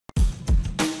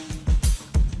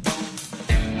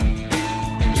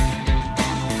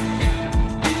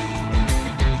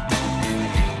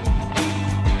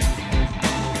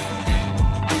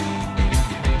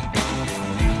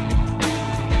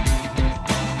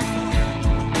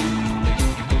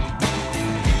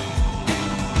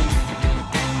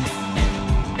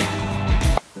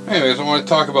Anyways, I want to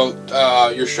talk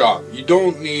about your shop. You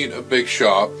don't need a big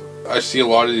shop. I see a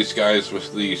lot of these guys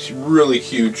with these really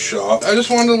huge shops. I just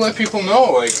wanted to let people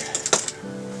know, like,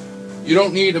 you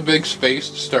don't need a big space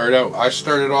to start out. I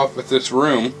started off with this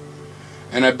room,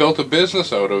 and I built a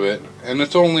business out of it, and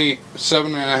it's only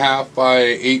 7.5 by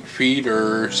 8 feet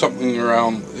or something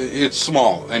around. It's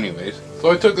small, anyways. So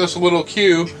I took this little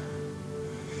cube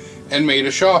and made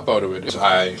a shop out of it.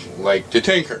 I like to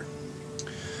tinker.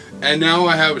 And now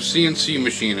I have a CNC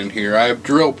machine in here. I have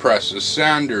drill presses,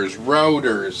 sanders,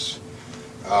 routers,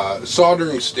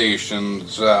 soldering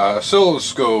stations,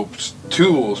 oscilloscopes,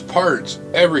 tools, parts,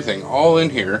 everything, all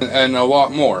in here, and a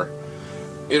lot more.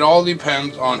 It all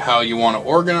depends on how you want to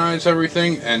organize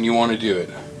everything and you want to do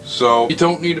it. So you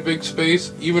don't need a big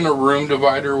space. Even a room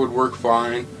divider would work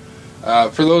fine.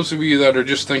 For those of you that are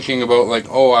just thinking about, like,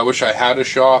 oh, I wish I had a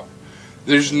shop,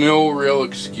 there's no real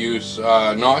excuse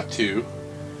not to.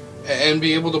 And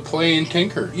be able to play and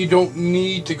tinker. You don't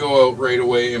need to go out right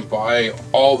away and buy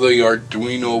all the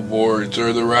Arduino boards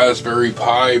or the Raspberry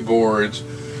Pi boards.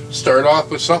 Start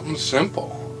off with something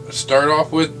simple. Start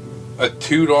off with a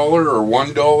 $2 or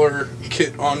 $1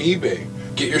 kit on eBay.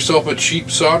 Get yourself a cheap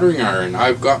soldering iron.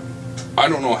 I've got, I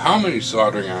don't know how many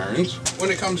soldering irons. When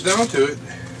it comes down to it,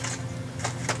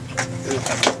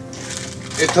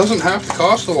 it doesn't have to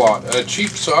cost a lot. A cheap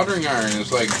soldering iron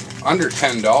is like under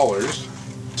 $10.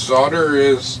 Solder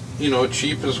is, you know,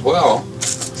 cheap as well.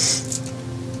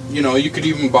 You know, you could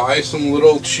even buy some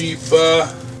little cheap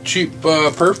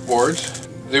perf boards.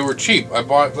 They were cheap. I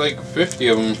bought like 50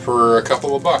 of them for a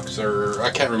couple of bucks, or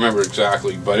I can't remember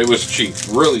exactly, but it was cheap,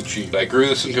 really cheap. I grew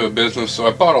this into a business, so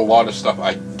I bought a lot of stuff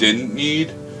I didn't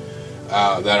need,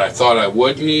 that I thought I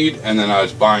would need, and then I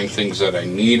was buying things that I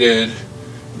needed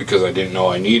because I didn't know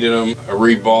I needed them. A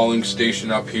reballing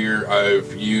station up here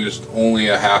I've used only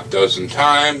a half dozen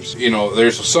times. You know,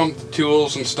 there's some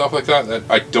tools and stuff like that that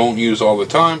I don't use all the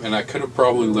time, and I could have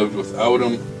probably lived without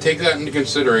them. Take that into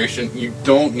consideration. You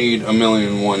don't need a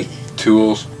million and one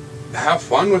tools. Have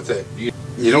fun with it.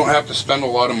 You don't have to spend a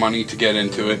lot of money to get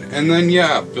into it. And then,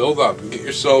 yeah, build up and get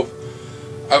yourself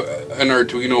an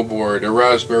Arduino board, a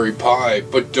Raspberry Pi,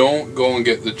 but don't go and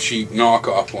get the cheap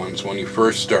knockoff ones when you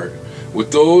first start. With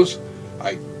those,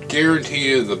 I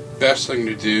guarantee you the best thing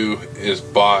to do is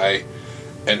buy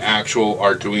an actual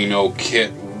Arduino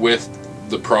kit with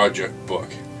the project book.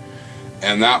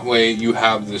 And that way you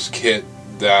have this kit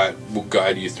that will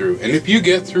guide you through. And if you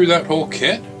get through that whole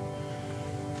kit,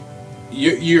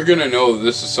 you're going to know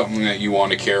this is something that you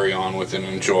want to carry on with and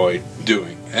enjoy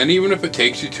doing. And even if it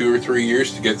takes you 2 or 3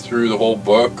 years to get through the whole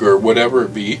book or whatever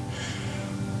it be,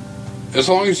 as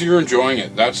long as you're enjoying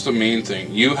it, that's the main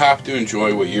thing. You have to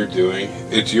enjoy what you're doing.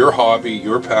 It's your hobby,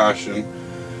 your passion.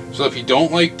 So if you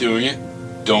don't like doing it,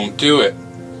 don't do it.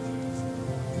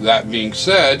 That being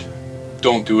said,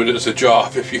 don't do it as a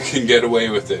job if you can get away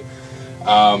with it.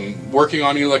 Working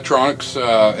on electronics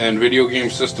and video game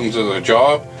systems as a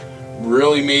job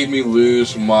really made me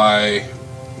lose my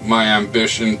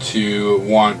ambition to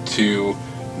want to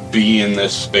be in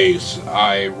this space.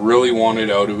 I really wanted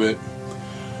out of it.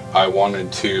 I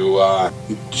wanted to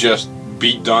just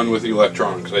be done with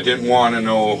electronics. I didn't want to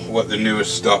know what the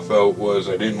newest stuff out was.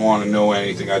 I didn't want to know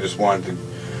anything. I just wanted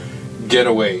to get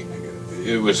away.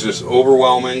 It was just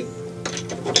overwhelming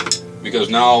because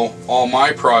now all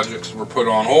my projects were put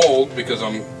on hold because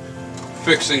I'm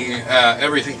fixing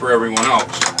everything for everyone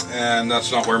else. And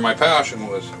that's not where my passion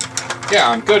was. Yeah,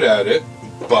 I'm good at it,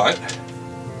 but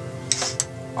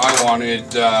I wanted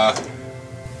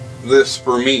this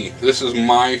for me. This is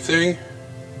my thing.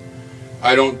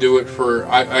 I don't do it for,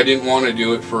 I didn't want to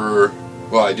do it for,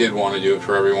 well, I did want to do it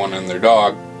for everyone and their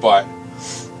dog, but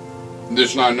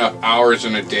there's not enough hours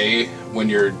in a day when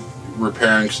you're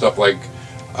repairing stuff like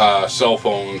cell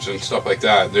phones and stuff like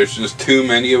that. There's just too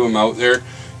many of them out there,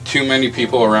 too many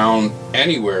people around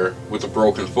anywhere with a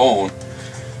broken phone,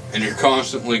 and you're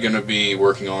constantly going to be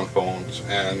working on phones,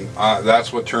 and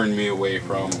that's what turned me away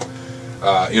from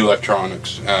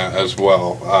electronics as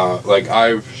well. Like,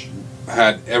 I've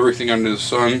had everything under the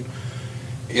sun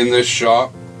in this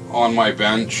shop on my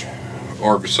bench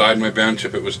or beside my bench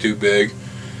if it was too big,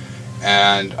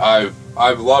 and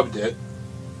I've loved it,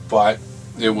 but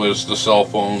it was the cell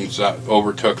phones that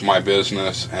overtook my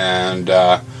business, and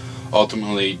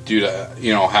ultimately, due to,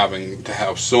 you know, having to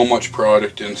have so much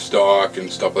product in stock and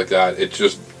stuff like that, it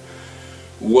just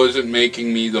wasn't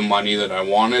making me the money that I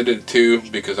wanted it to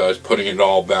because I was putting it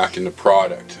all back into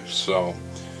product. So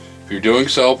if you're doing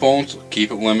cell phones,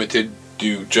 keep it limited.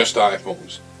 Do just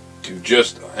iPhones. Do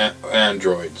just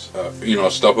Androids. You know,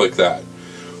 stuff like that.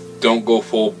 Don't go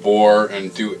full bore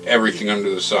and do everything under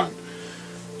the sun.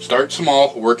 Start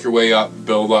small, work your way up,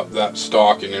 build up that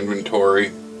stock and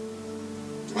inventory.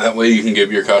 That way you can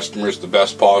give your customers the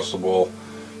best possible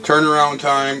turnaround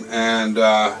time and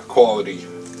quality.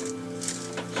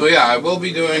 So yeah, I will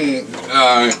be doing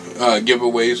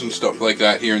giveaways and stuff like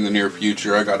that here in the near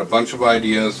future. I got a bunch of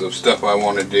ideas of stuff I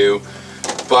want to do,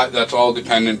 but that's all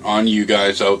dependent on you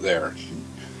guys out there.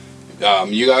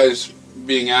 You guys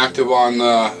being active on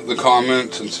the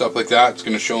comments and stuff like that, it's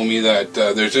going to show me that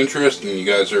there's interest and you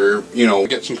guys are, you know,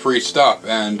 get some free stuff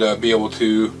and be able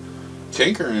to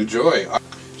tinker and enjoy.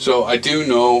 So I do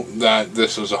know that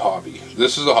this is a hobby.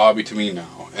 This is a hobby to me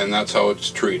now, and that's how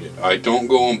it's treated. I don't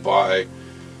go and buy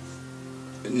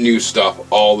new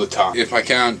stuff all the time. If I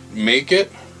can't make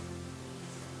it,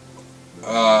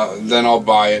 then I'll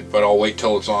buy it, but I'll wait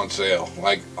till it's on sale.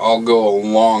 Like, I'll go a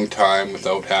long time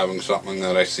without having something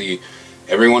that I see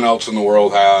everyone else in the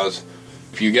world has.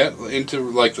 If you get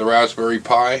into like the Raspberry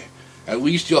Pi, at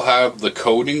least you'll have the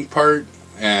coding part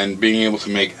and being able to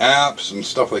make apps and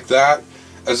stuff like that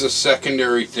as a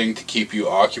secondary thing to keep you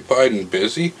occupied and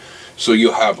busy, so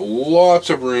you'll have lots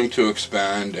of room to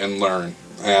expand and learn.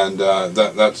 And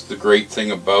that's the great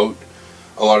thing about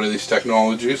a lot of these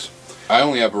technologies. I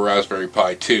only have a Raspberry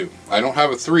Pi 2. I don't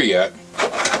have a 3 yet.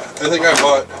 I think I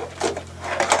bought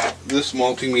this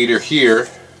multimeter here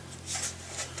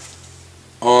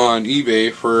on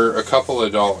eBay for a couple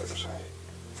of dollars.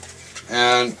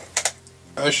 And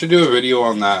I should do a video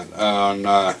on that, on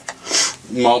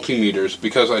multimeters,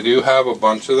 because I do have a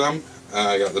bunch of them.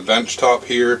 I got the bench top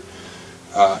here,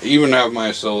 even have my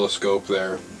oscilloscope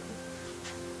there.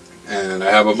 And I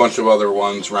have a bunch of other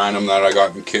ones random that I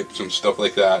got in kits and stuff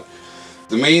like that.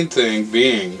 The main thing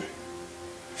being,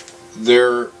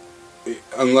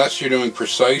 unless you're doing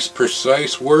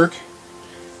precise work,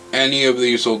 any of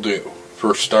these will do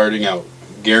for starting out.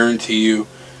 Guarantee you,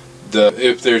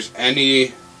 if there's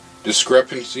any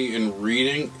discrepancy in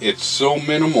reading, it's so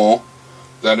minimal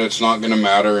that it's not going to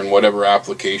matter in whatever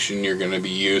application you're going to be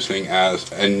using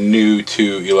as a new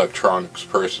to electronics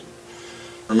person.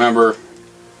 Remember,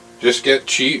 just get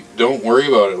cheap, don't worry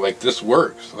about it. Like, this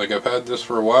works. Like, I've had this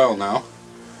for a while now,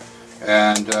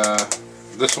 and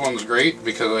this one's great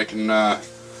because I can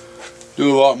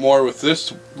do a lot more with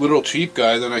this little cheap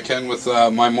guy than I can with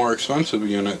my more expensive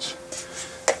units.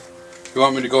 If you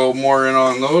want me to go more in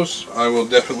on those, I will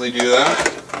definitely do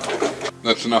that.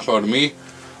 That's enough out of me.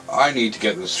 I need to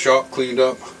get this shop cleaned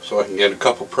up so I can get a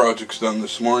couple projects done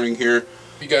this morning here.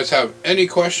 If you guys have any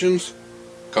questions,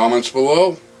 comments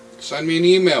below, send me an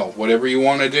email, whatever you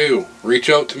want to do. Reach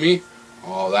out to me.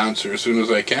 I'll answer as soon as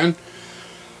I can.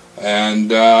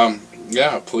 And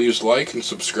yeah, please like and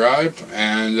subscribe,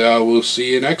 and we'll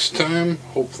see you next time,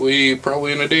 hopefully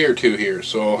probably in a day or two here.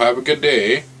 So have a good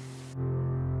day.